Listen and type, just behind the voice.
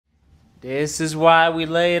This is why we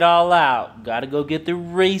lay it all out. Gotta go get the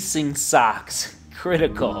racing socks.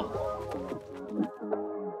 Critical.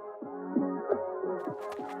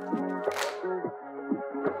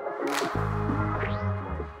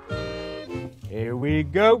 Here we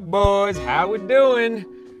go, boys. How we doing?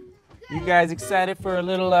 You guys excited for a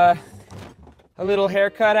little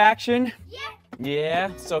haircut action? Yeah.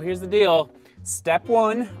 Yeah, so here's the deal. Step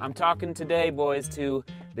one, I'm talking today, boys, to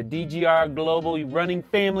the DGR Global running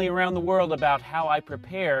family around the world about how I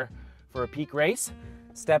prepare for a peak race.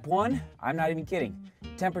 Step one, I'm not even kidding,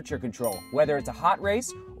 temperature control. Whether it's a hot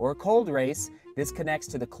race or a cold race, this connects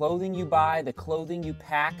to the clothing you buy, the clothing you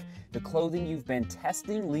pack, the clothing you've been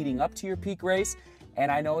testing leading up to your peak race. And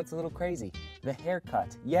I know it's a little crazy, the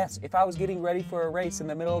haircut. Yes, if I was getting ready for a race in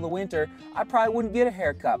the middle of the winter, I probably wouldn't get a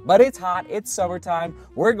haircut. But it's hot, it's summertime,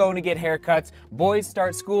 we're going to get haircuts. Boys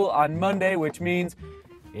start school on Monday, which means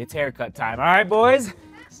it's haircut time. All right, boys,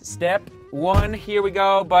 step one, here we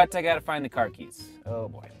go, but I gotta find the car keys. Oh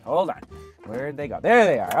boy, hold on. Where'd they go? There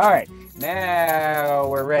they are, all right. Now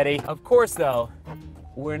we're ready. Of course though,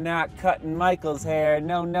 we're not cutting Michael's hair.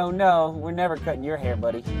 No, no, no, we're never cutting your hair,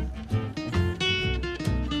 buddy.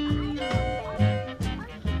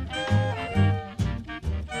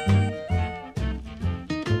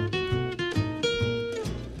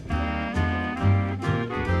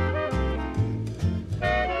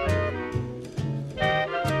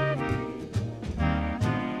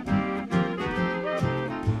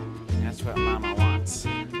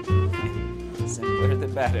 Simpler the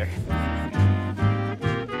better.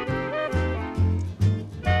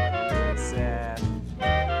 Seth.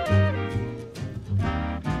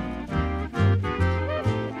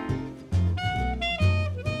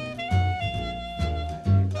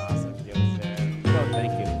 Awesome. Oh,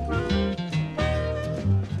 thank you.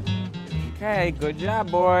 Okay, good job,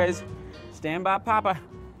 boys. Stand by, Papa.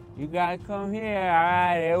 You gotta come here. All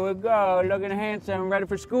right, here we go. Looking handsome. Ready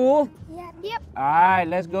for school? Yep. All right,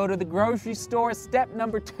 let's go to the grocery store. Step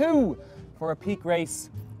number 2 for a peak race,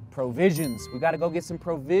 provisions. We gotta go get some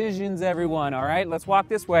provisions, everyone, all right? Let's walk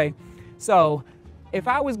this way. So, if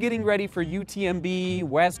I was getting ready for UTMB,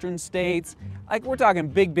 Western States, like we're talking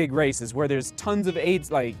big races where there's tons of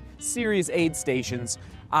aids, like serious aid stations,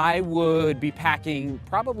 I would be packing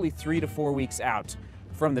probably 3 to 4 weeks out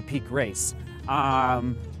from the peak race.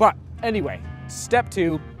 But anyway, step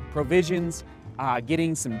 2, provisions.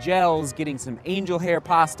 Getting some gels, getting some angel hair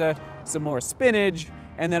pasta, some more spinach,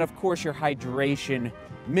 and then of course your hydration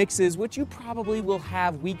mixes, which you probably will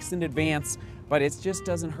have weeks in advance, but it just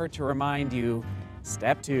doesn't hurt to remind you.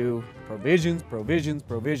 Step 2, provisions, provisions,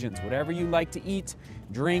 provisions. Whatever you like to eat,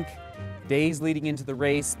 drink, days leading into the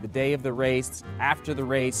race, the day of the race, after the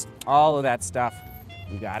race, all of that stuff,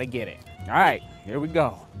 you gotta get it. All right, here we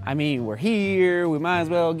go. I mean, we're here, we might as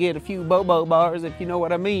well get a few Bobo bars, if you know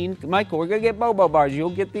what I mean. Michael, we're gonna get Bobo bars, you'll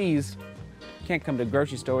get these. Can't come to the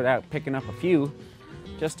grocery store without picking up a few,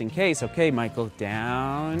 just in case. Okay, Michael,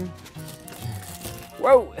 down.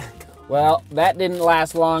 Whoa, well, that didn't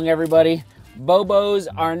last long, everybody. Bobos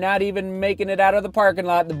are not even making it out of the parking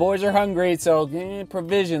lot. The boys are hungry, so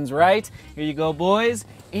provisions, right? Here you go, boys.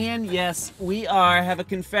 And yes, we have a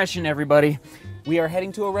confession, everybody. We are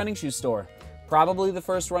heading to a running shoe store. Probably the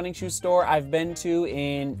first running shoe store I've been to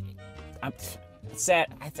in, I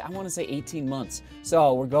want to say 18 months.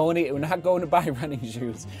 So we're not going to buy running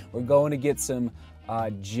shoes. We're going to get some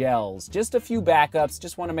gels. Just a few backups.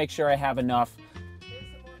 Just want to make sure I have enough.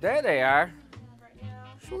 There they are.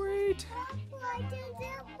 Sweet.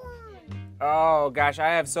 Oh gosh, I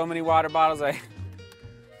have so many water bottles.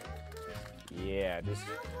 Yeah, just.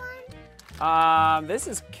 This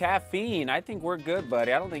is caffeine. I think we're good,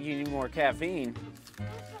 buddy. I don't think you need more caffeine.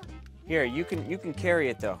 Here, you can carry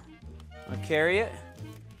it though. Want to carry it?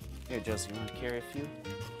 Here, Josie, you want to carry a few?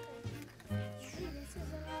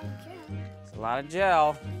 It's a lot of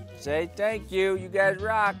gel. Say thank you. You guys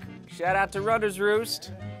rock. Shout out to Runner's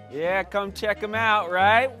Roost. Yeah, come check them out,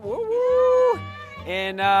 right? Woo woo!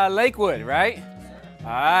 In Lakewood, right? All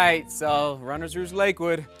right, so Runner's Roost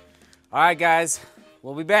Lakewood. All right, guys,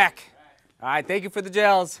 we'll be back. All right, thank you for the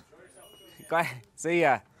gels. Glad. See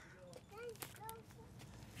ya.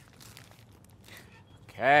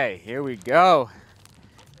 Okay, here we go.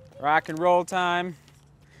 Rock and roll time.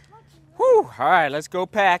 Whew. All right, let's go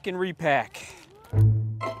pack and repack.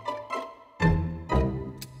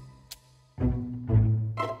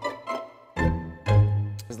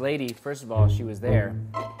 This lady, first of all, she was there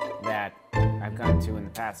that I've gone to in the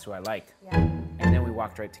past who I liked. Yeah. And then we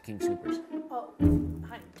walked right to King Soopers. Oh,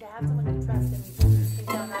 honey, to have someone you trust and you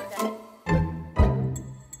know not that.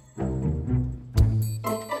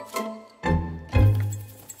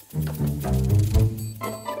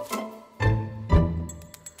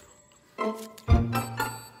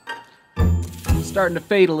 starting to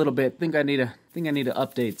fade a little bit. Think I need to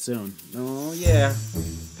update soon. Oh yeah,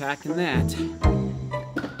 packing that.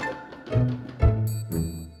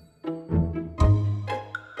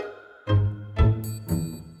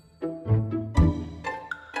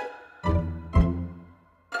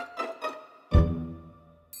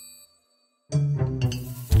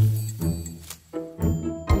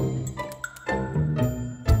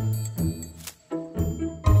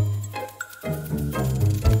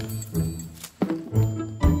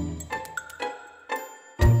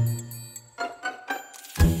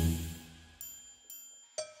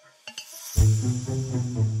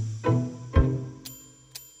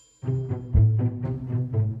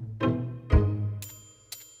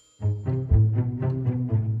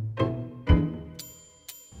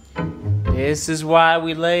 This is why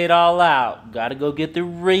we lay it all out. Gotta go get the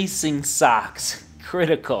racing socks.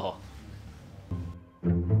 Critical.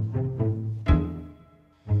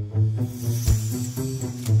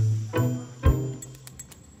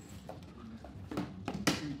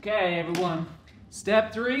 Okay, everyone.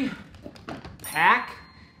 Step 3, pack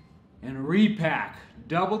and repack.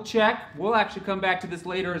 Double check. We'll actually come back to this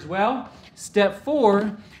later as well. Step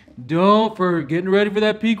 4, getting ready for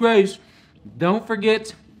that peak race. Don't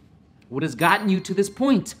forget what has gotten you to this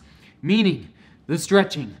point, meaning the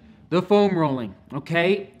stretching, the foam rolling,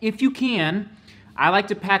 okay? If you can, I like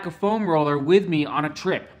to pack a foam roller with me on a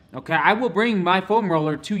trip, okay? I will bring my foam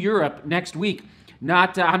roller to Europe next week.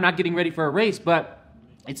 I'm not getting ready for a race, but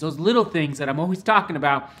it's those little things that I'm always talking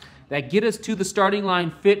about that get us to the starting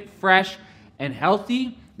line fit, fresh, and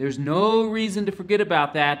healthy. There's no reason to forget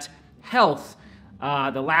about that health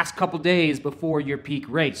the last couple days before your peak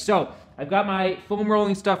race. So I've got my foam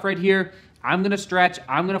rolling stuff right here. I'm gonna stretch,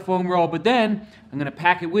 I'm gonna foam roll, but then I'm gonna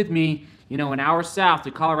pack it with me, an hour south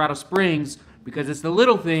to Colorado Springs, because it's the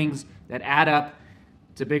little things that add up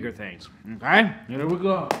to bigger things. Okay, here we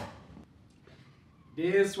go.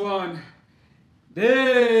 This one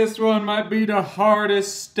might be the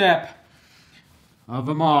hardest step of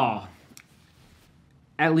them all,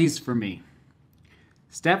 at least for me.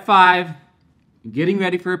 Step 5, getting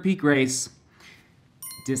ready for a peak race.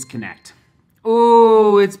 Disconnect.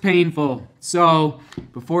 Oh, it's painful. So,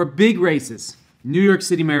 before big races, New York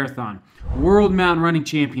City Marathon, World Mountain Running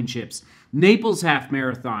Championships, Naples Half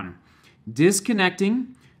Marathon,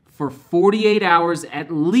 disconnecting for 48 hours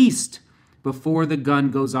at least before the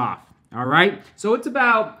gun goes off. All right? So it's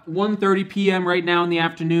about 1:30 p.m. right now in the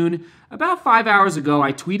afternoon. About 5 hours ago,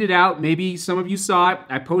 I tweeted out, maybe some of you saw it,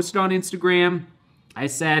 I posted on Instagram. I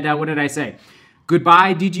said, what did I say?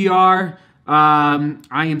 Goodbye, DGR.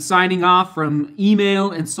 I am signing off from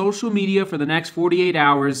email and social media for the next 48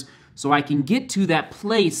 hours so I can get to that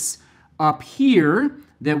place up here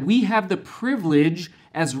that we have the privilege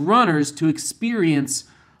as runners to experience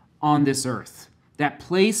on this earth. That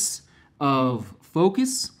place of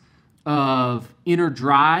focus, of inner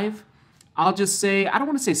drive. I'll just say, I don't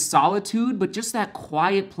want to say solitude, but just that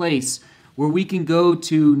quiet place where we can go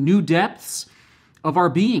to new depths of our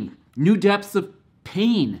being, new depths of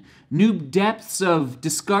pain, new depths of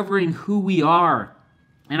discovering who we are.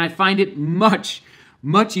 And I find it much,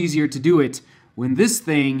 much easier to do it when this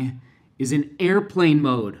thing is in airplane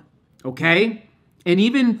mode, okay? And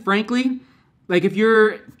even, frankly, like if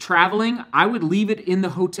you're traveling, I would leave it in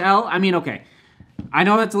the hotel. I mean, okay, I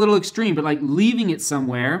know that's a little extreme, but like leaving it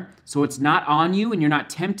somewhere so it's not on you and you're not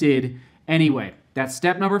tempted anyway. That's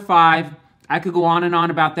step number 5. I could go on and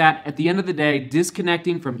on about that. At the end of the day,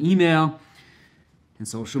 disconnecting from email and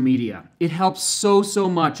social media. It helps so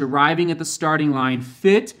much arriving at the starting line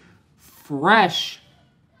fit, fresh,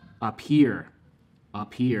 up here.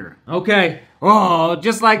 Okay,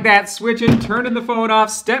 just like that, switching, turning the phone off.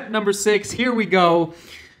 Step number 6, here we go.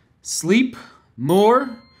 Sleep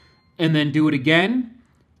more, and then do it again,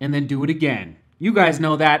 and then do it again. You guys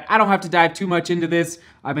know that. I don't have to dive too much into this.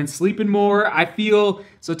 I've been sleeping more.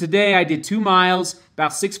 So today I did 2 miles,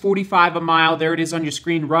 about 6:45 a mile. There it is on your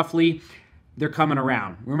screen roughly. They're coming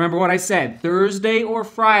around. Remember what I said, Thursday or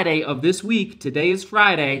Friday of this week, today is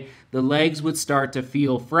Friday, the legs would start to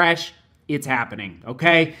feel fresh. It's happening,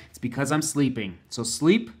 okay? It's because I'm sleeping. So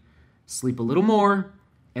sleep a little more,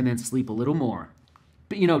 and then sleep a little more.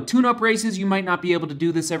 But tune-up races, you might not be able to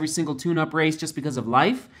do this every single tune-up race just because of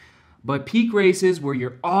life, but peak races where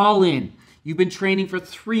you're all in, you've been training for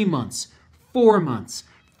 3 months, 4 months,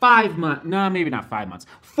 5 months, no, maybe not 5 months,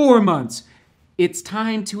 4 months. It's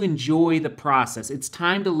time to enjoy the process. It's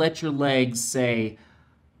time to let your legs say,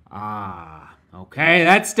 okay,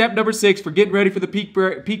 that's step number 6 for getting ready for the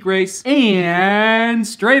peak race. And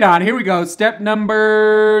straight on, here we go. Step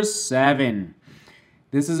number 7.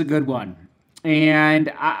 This is a good one.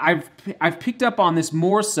 And I've picked up on this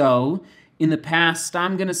more so in the past,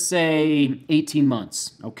 I'm going to say 18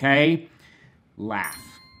 months, okay? Laugh.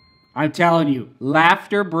 I'm telling you,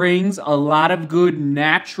 laughter brings a lot of good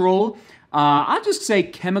natural, I'll just say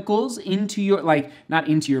chemicals into your, like, not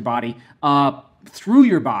into your body, through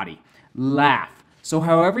your body. Laugh. So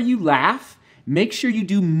however you laugh, make sure you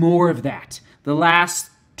do more of that the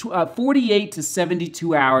last 48 to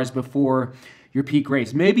 72 hours before your peak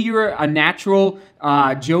race. Maybe you're a natural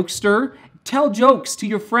jokester. Tell jokes to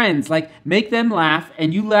your friends, like make them laugh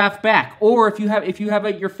and you laugh back. Or if you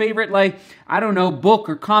have your favorite, like, I don't know, book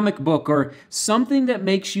or comic book or something that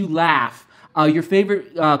makes you laugh, your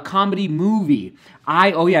favorite comedy movie.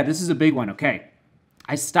 Oh yeah, this is a big one, okay.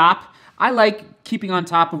 I like keeping on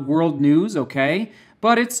top of world news, okay,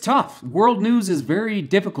 but it's tough. World news is very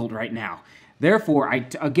difficult right now. Therefore,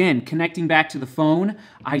 again, connecting back to the phone,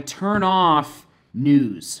 I turn off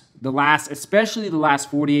news, especially the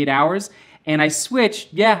last 48 hours, and I switch,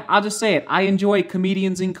 yeah, I'll just say it, I enjoy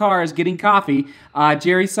comedians in cars getting coffee,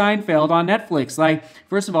 Jerry Seinfeld on Netflix. Like,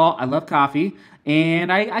 first of all, I love coffee,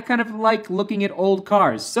 and I kind of like looking at old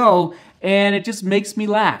cars, and it just makes me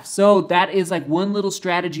laugh. So that is like one little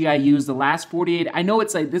strategy I use the last 48, I know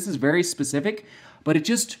it's like, this is very specific, but it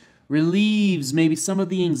just relieves maybe some of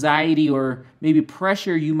the anxiety or maybe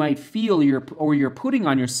pressure you might feel you're putting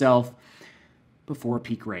on yourself before a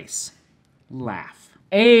peak race. Laugh.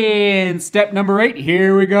 And step number 8,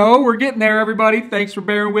 here we go. We're getting there, everybody. Thanks for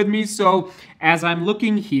bearing with me. So as I'm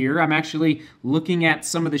looking here, I'm actually looking at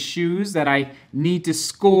some of the shoes that I need to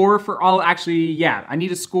score for I need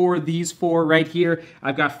to score these 4 right here.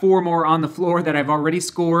 I've got 4 more on the floor that I've already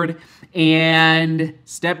scored. And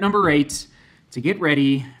step number 8, to get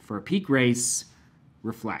ready for a peak race,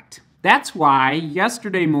 reflect. That's why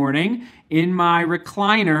yesterday morning in my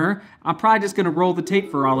recliner, I'm probably just gonna roll the tape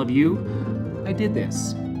for all of you, I did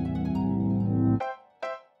this.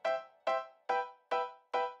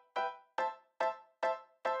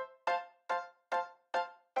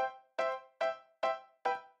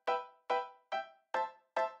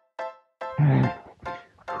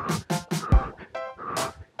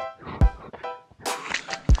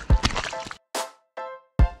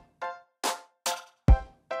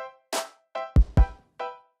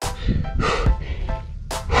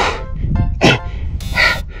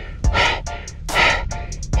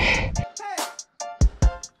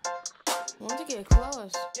 Want to get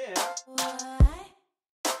close? Yeah. Why?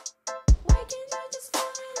 Why can't I just fall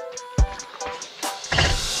in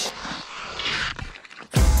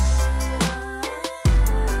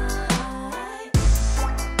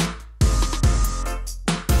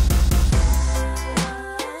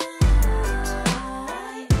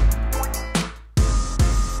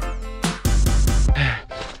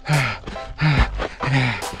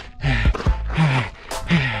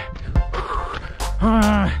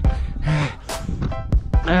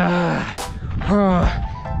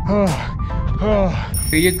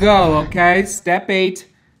Here you go, okay? Step 8.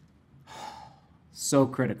 So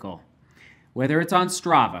critical. Whether it's on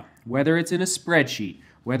Strava, whether it's in a spreadsheet,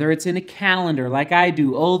 whether it's in a calendar like I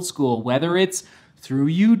do, old school, whether it's through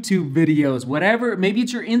YouTube videos, whatever, maybe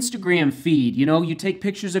it's your Instagram feed, you take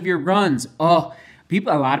pictures of your runs. A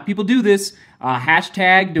lot of people do this.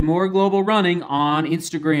 Hashtag DeMoor Global Running on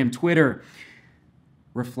Instagram, Twitter.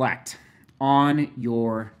 Reflect on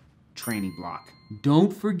your training block.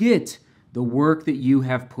 Don't forget the work that you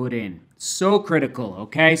have put in. So critical,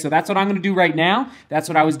 okay? So that's what I'm gonna do right now. That's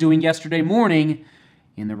what I was doing yesterday morning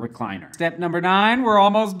in the recliner. Step number 9, we're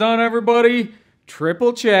almost done, everybody.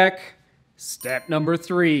 Triple check. Step number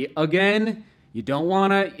 3, again, you don't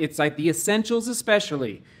wanna, it's like the essentials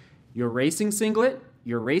especially. Your racing singlet,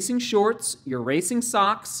 your racing shorts, your racing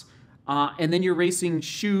socks, and then your racing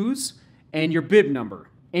shoes, and your bib number,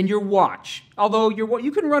 and your watch. Although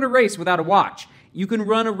you can run a race without a watch. You can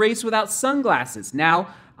run a race without sunglasses.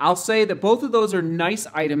 Now, I'll say that both of those are nice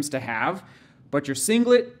items to have, but your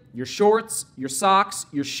singlet, your shorts, your socks,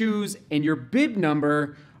 your shoes, and your bib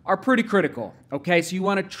number are pretty critical, okay? So you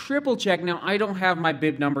want to triple check. Now, I don't have my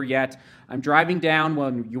bib number yet. I'm driving down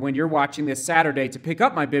when you're watching this Saturday to pick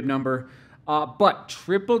up my bib number, but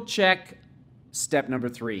triple check step number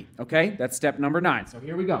 3, okay? That's step number 9. So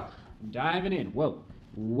here we go. I'm diving in. Whoa,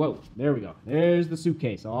 whoa, there we go. There's the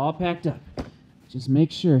suitcase all packed up. Just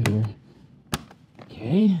make sure here.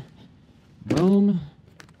 Okay, boom.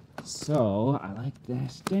 So, I like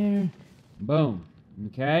this there. Boom,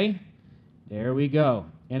 okay? There we go.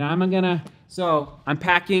 And I'm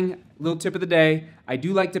packing, little tip of the day, I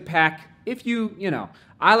do like to pack if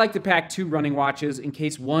I like to pack 2 running watches in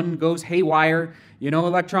case one goes haywire.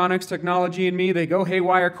 Electronics, technology, and me, they go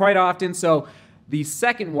haywire quite often. So the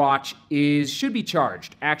second watch should be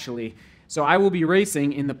charged, actually. So I will be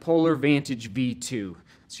racing in the Polar Vantage V2.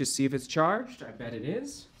 Let's just see if it's charged. I bet it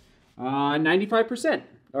is. 95%.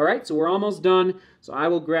 All right, so we're almost done. So I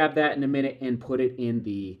will grab that in a minute and put it in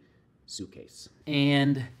the suitcase.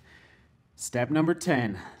 And step number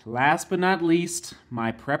 10, last but not least,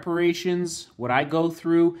 my preparations, what I go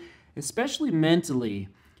through, especially mentally,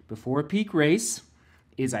 before a peak race,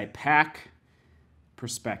 is I pack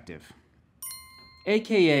perspective,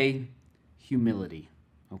 aka humility,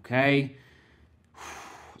 okay?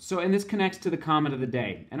 So, and this connects to the comment of the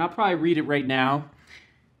day, and I'll probably read it right now.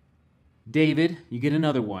 David, you get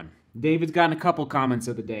another one. David's gotten a couple comments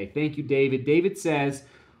of the day. Thank you, David. David says,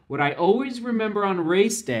 what I always remember on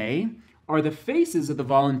race day are the faces of the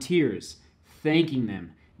volunteers, thanking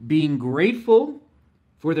them, being grateful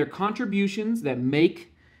for their contributions that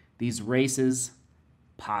make these races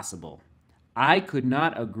possible. I could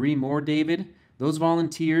not agree more, David. Those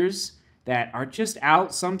volunteers that are just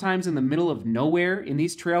out sometimes in the middle of nowhere in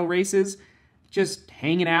these trail races, just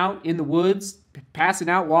hanging out in the woods, passing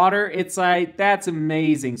out water, it's like, that's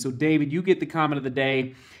amazing. So David, you get the comment of the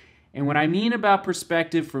day. And what I mean about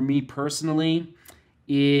perspective for me personally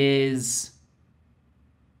is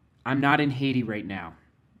I'm not in Haiti right now,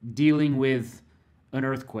 dealing with an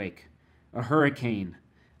earthquake, a hurricane.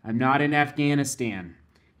 I'm not in Afghanistan.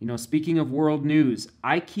 Speaking of world news,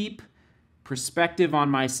 I keep perspective on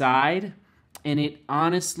my side, and it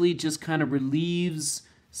honestly just kind of relieves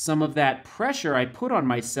some of that pressure I put on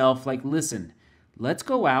myself. Like, listen, let's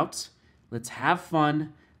go out, let's have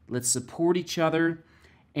fun, let's support each other,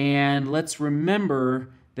 and let's remember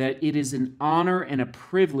that it is an honor and a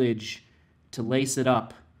privilege to lace it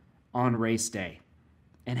up on race day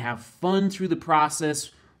and have fun through the process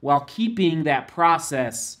while keeping that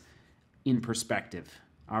process in perspective.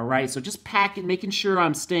 All right, so just making sure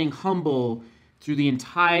I'm staying humble through the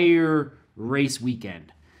entire race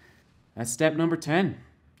weekend. That's step number 10.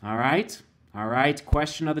 All right,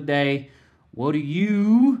 question of the day. What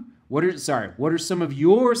are some of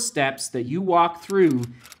your steps that you walk through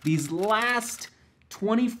these last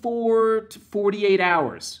 24 to 48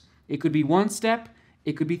 hours? It could be 1 step,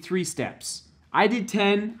 it could be 3 steps. I did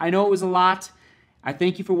 10. I know it was a lot. I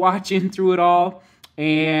thank you for watching through it all,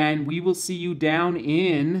 and we will see you down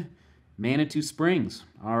in Manitou Springs.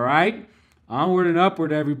 All right? Onward and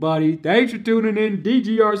upward, everybody. Thanks for tuning in.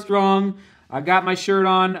 DGR Strong. I got my shirt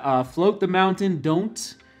on. Float the mountain.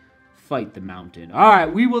 Don't fight the mountain. All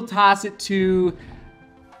right, we will toss it to,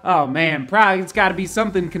 oh man, probably it's got to be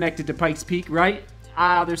something connected to Pikes Peak, right?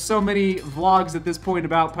 There's so many vlogs at this point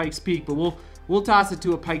about Pikes Peak, but we'll toss it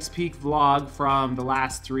to a Pikes Peak vlog from the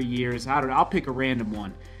last 3 years. I don't know. I'll pick a random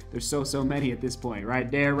one. There's so many at this point.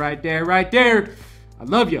 Right there, right there, right there. I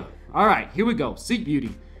love you. All right, here we go. Seek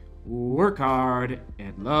beauty, work hard,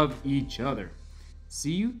 and love each other.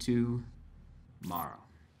 See you tomorrow.